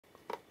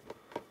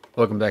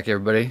Welcome back,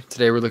 everybody.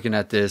 Today we're looking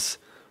at this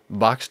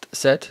boxed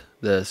set,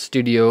 the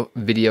Studio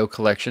Video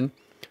Collection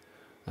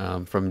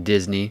from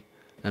Disney.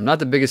 I'm not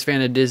the biggest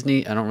fan of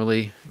Disney. I don't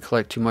really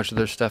collect too much of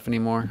their stuff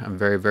anymore. I'm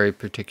very, very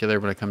particular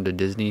when I come to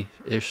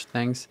Disney-ish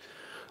things.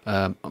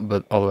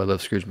 But although I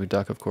love Scrooge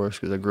McDuck, of course,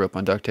 because I grew up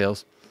on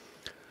DuckTales.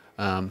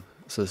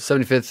 So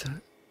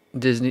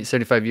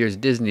 75 years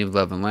Disney of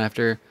Love and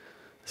Laughter.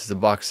 This is a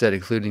box set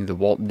including the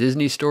Walt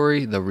Disney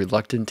Story, The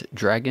Reluctant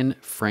Dragon,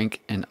 Frank,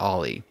 and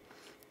Ollie.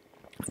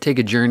 Take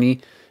a journey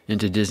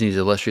into Disney's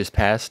illustrious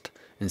past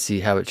and see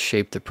how it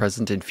shaped the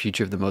present and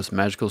future of the most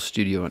magical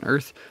studio on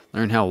Earth.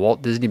 Learn how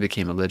Walt Disney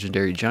became a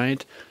legendary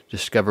giant.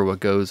 Discover what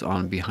goes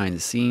on behind the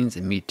scenes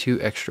and meet two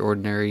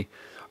extraordinary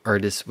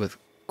artists with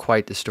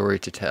quite a story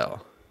to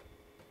tell.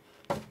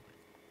 Let's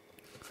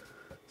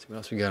see what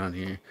else we got on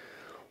here.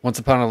 Once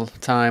upon a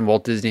time,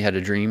 Walt Disney had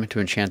a dream to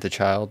enchant the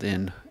child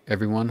in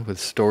everyone with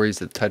stories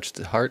that touched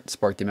the heart,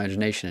 sparked the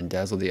imagination, and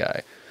dazzled the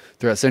eye.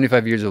 Throughout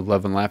 75 years of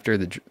love and laughter,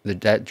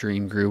 that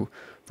dream grew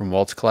from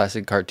Walt's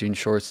classic cartoon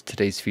shorts to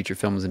today's feature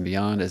films and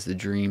beyond. As the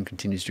dream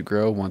continues to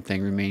grow, one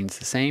thing remains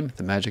the same: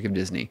 the magic of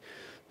Disney.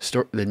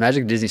 The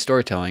magic of Disney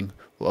storytelling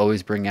will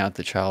always bring out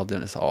the child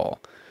in us all.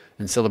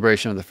 In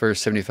celebration of the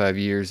first 75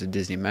 years of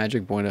Disney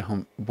magic,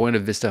 Buena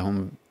Vista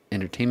Home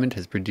Entertainment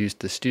has produced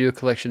the studio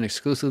collection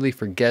exclusively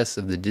for guests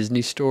of the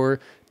Disney Store,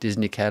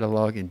 Disney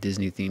Catalog, and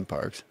Disney theme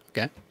parks.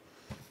 Okay?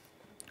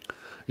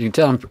 You can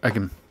tell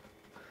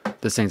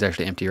this thing's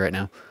actually empty right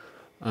now.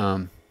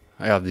 I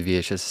have the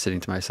VHS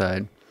sitting to my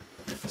side.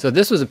 So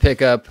this was a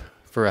pickup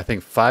for, I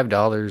think,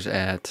 $5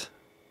 at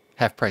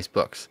Half Price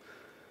Books.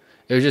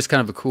 It was just kind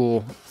of a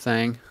cool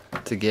thing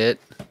to get.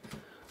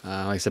 Like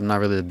I said, I'm not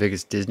really the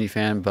biggest Disney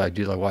fan, but I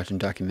do like watching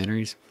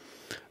documentaries.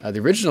 The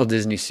original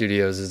Disney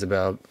Studios is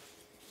about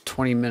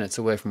 20 minutes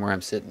away from where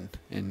I'm sitting,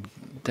 in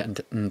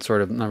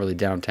sort of, not really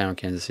downtown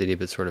Kansas City,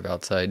 but sort of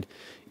outside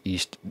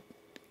east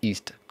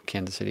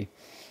Kansas City.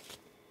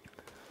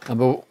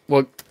 But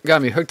what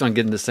got me hooked on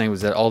getting this thing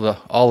was that all the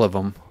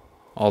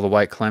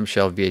white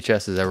clamshell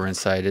VHSs that were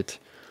inside it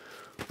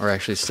are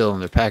actually still in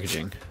their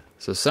packaging.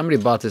 So somebody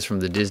bought this from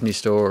the Disney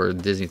Store or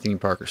the Disney theme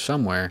park or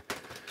somewhere,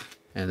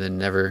 and then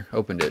never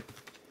opened it.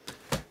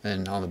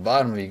 And on the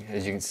bottom,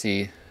 as you can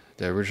see,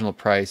 the original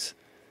price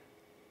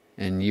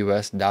in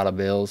U.S. dollar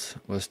bills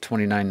was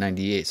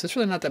 $29.98. So it's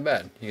really not that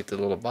bad. You get the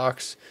little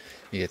box,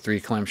 you get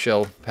 3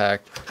 clamshell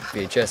packed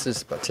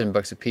VHSs, about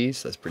 $10 a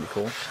piece. That's pretty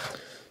cool.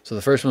 So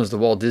the first one is the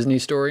Walt Disney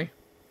Story.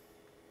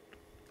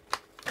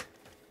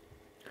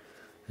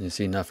 And you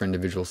see enough for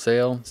individual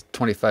sale. It's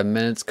 25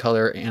 minutes,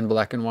 color and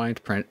black and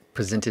white,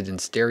 presented in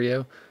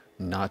stereo,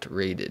 not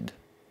rated.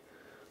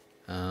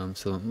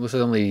 So looks like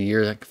the only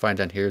year I can find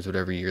down here is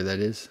whatever year that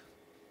is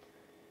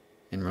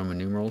in Roman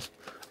numerals.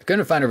 I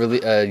couldn't find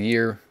a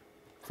year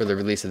for the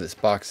release of this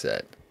box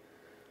set.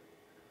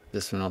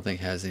 This one I don't think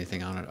has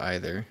anything on it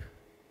either.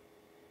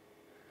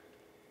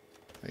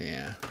 But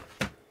yeah.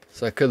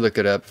 So I could look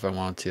it up if I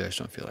wanted to. I just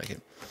don't feel like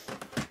it.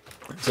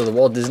 So the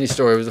Walt Disney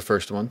Story was the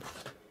first one,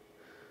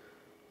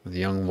 with the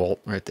young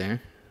Walt right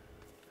there.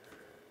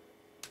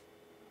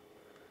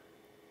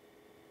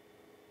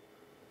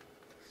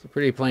 It's a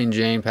pretty plain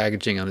Jane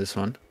packaging on this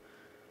one.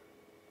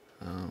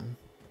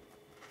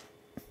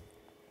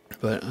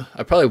 But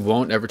I probably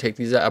won't ever take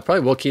these out. I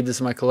probably will keep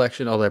this in my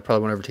collection, although I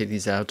probably won't ever take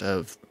these out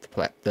of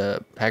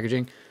the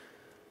packaging.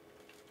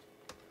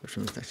 Which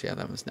one's next? Yeah,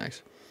 that one's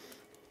next.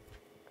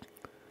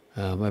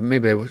 But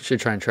maybe I should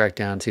try and track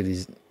down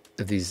to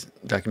if these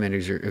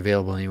documentaries are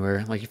available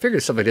anywhere. Like, you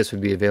figured stuff like this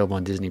would be available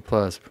on Disney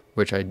Plus,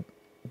 which I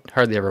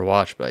hardly ever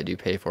watch, but I do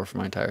pay for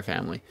my entire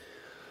family.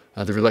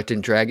 The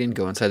Reluctant Dragon,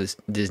 go inside the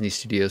Disney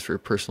Studios for a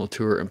personal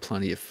tour and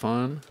plenty of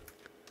fun.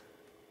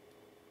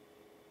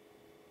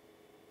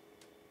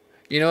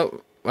 You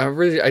know,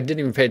 I didn't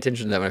even pay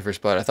attention to that when I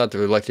first bought it. I thought the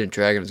Reluctant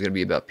Dragon was going to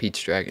be about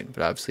Pete's Dragon,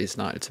 but obviously it's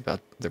not. It's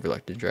about the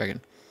Reluctant Dragon.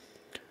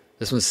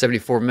 This one's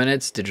 74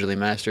 minutes, digitally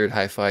mastered,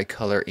 hi-fi,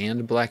 color,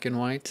 and black and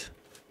white.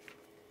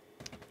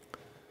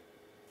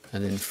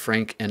 And then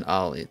Frank and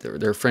Ollie.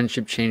 Their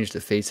friendship changed the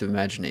face of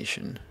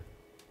imagination.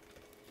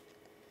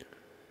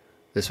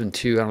 This one,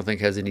 too, I don't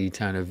think has any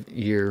kind of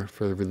year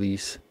for the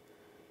release.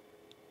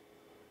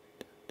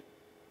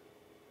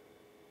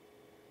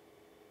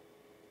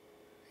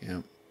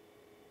 Yeah.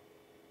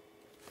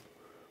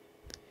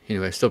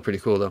 Anyway, still pretty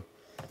cool, though.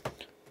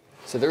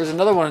 So there was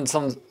another one,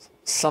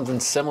 something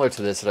similar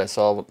to this that I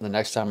saw the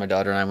next time my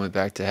daughter and I went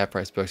back to Half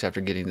Price Books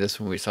after getting this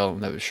one. We saw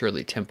one that was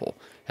Shirley Temple.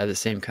 Had the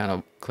same kind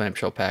of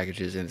clamshell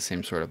packages in the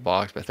same sort of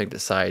box, but I think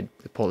they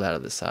pulled out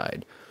of the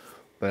side.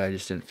 But I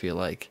just didn't feel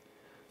like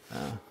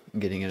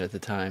getting it at the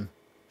time.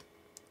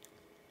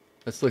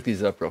 Let's look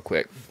these up real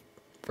quick.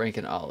 Frank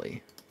and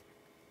Ollie.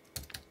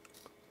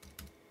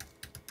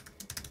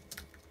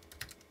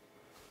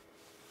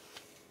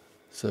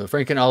 So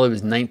Frank and Ollie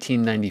was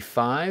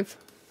 1995.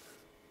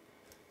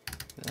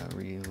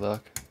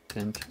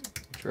 Reluctant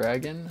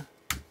Dragon.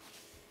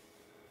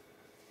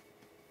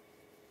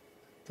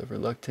 The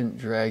Reluctant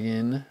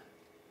Dragon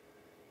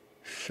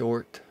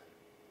short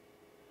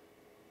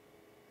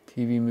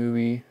TV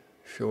movie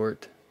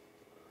short.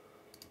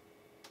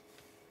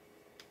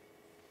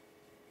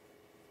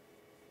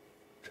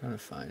 Trying to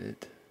find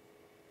it.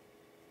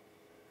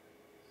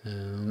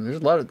 There's a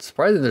lot of,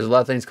 surprisingly, there's a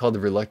lot of things called The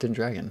Reluctant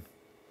Dragon.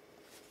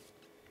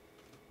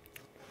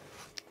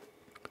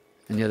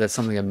 And yeah, that's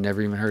something I've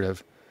never even heard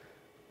of.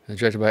 It's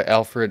directed by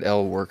Alfred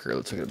L. Worker.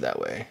 Let's look at it that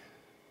way.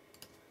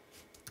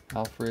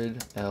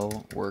 Alfred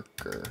L.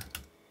 Worker.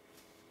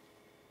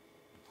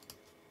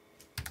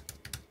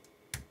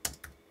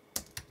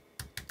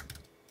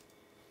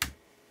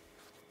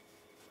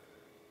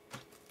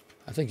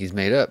 I think he's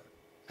made up.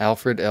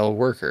 Alfred L.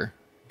 Worker.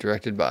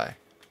 Directed by.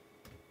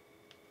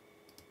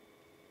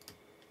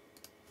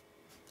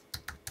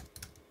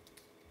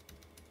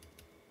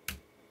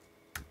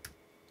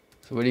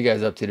 So what are you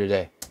guys up to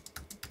today?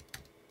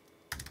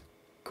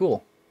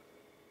 Cool.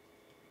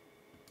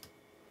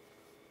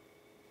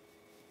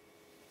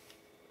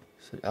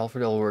 So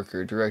Alfred L.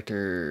 Worker,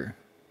 director.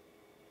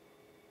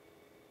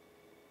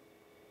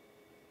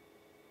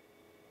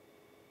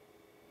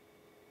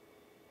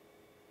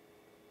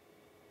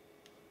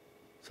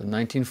 So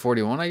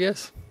 1941, I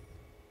guess.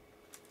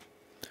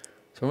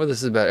 So what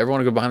this is about,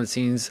 everyone go behind the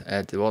scenes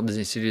at the Walt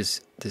Disney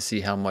Studios to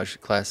see how such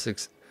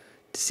classics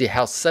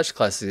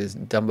as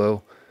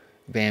Dumbo,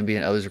 Bambi,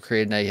 and others were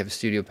created. Now you have a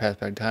studio pass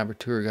back time or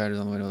tour guide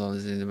on the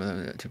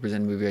way to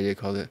present a movie idea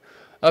called it.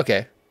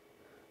 Okay.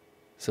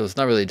 So it's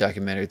not really a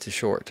documentary, it's a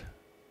short.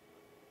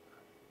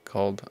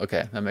 Called,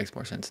 okay, that makes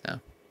more sense now.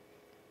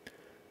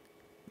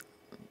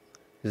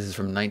 This is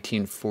from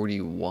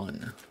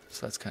 1941,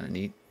 so that's kind of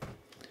neat.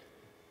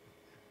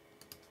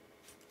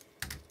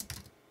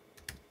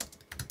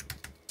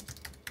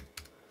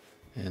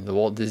 And the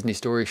Walt Disney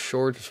Story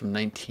short is from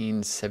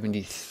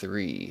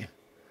 1973.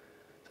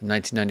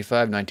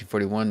 1995,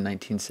 1941,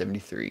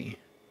 1973.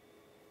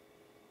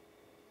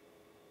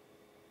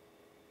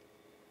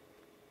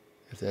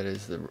 If that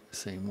is the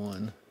same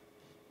one.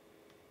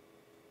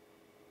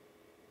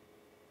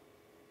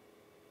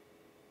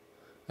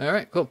 All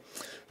right, cool.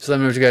 So let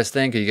me know what you guys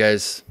think. Are you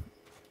guys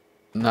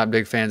not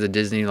big fans of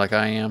Disney like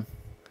I am?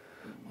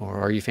 Or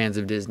are you fans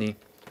of Disney?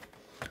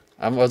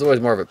 I was always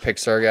more of a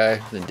Pixar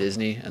guy than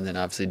Disney, and then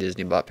obviously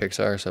Disney bought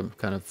Pixar, so I'm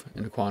kind of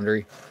in a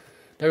quandary.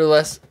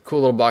 Nevertheless, cool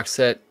little box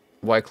set.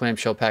 White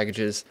clamshell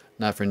packages,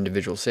 not for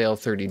individual sale.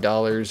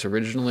 $30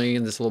 originally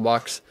in this little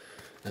box,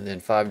 and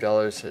then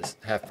 $5 as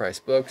half-price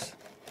books.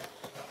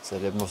 So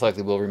that most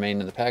likely will remain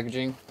in the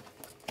packaging.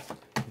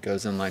 It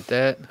goes in like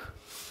that.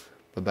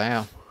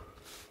 Ba-bow.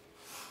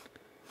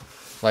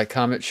 Like,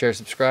 comment, share,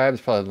 subscribe.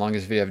 It's probably the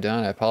longest video I've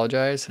done. I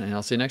apologize, and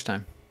I'll see you next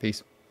time.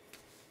 Peace.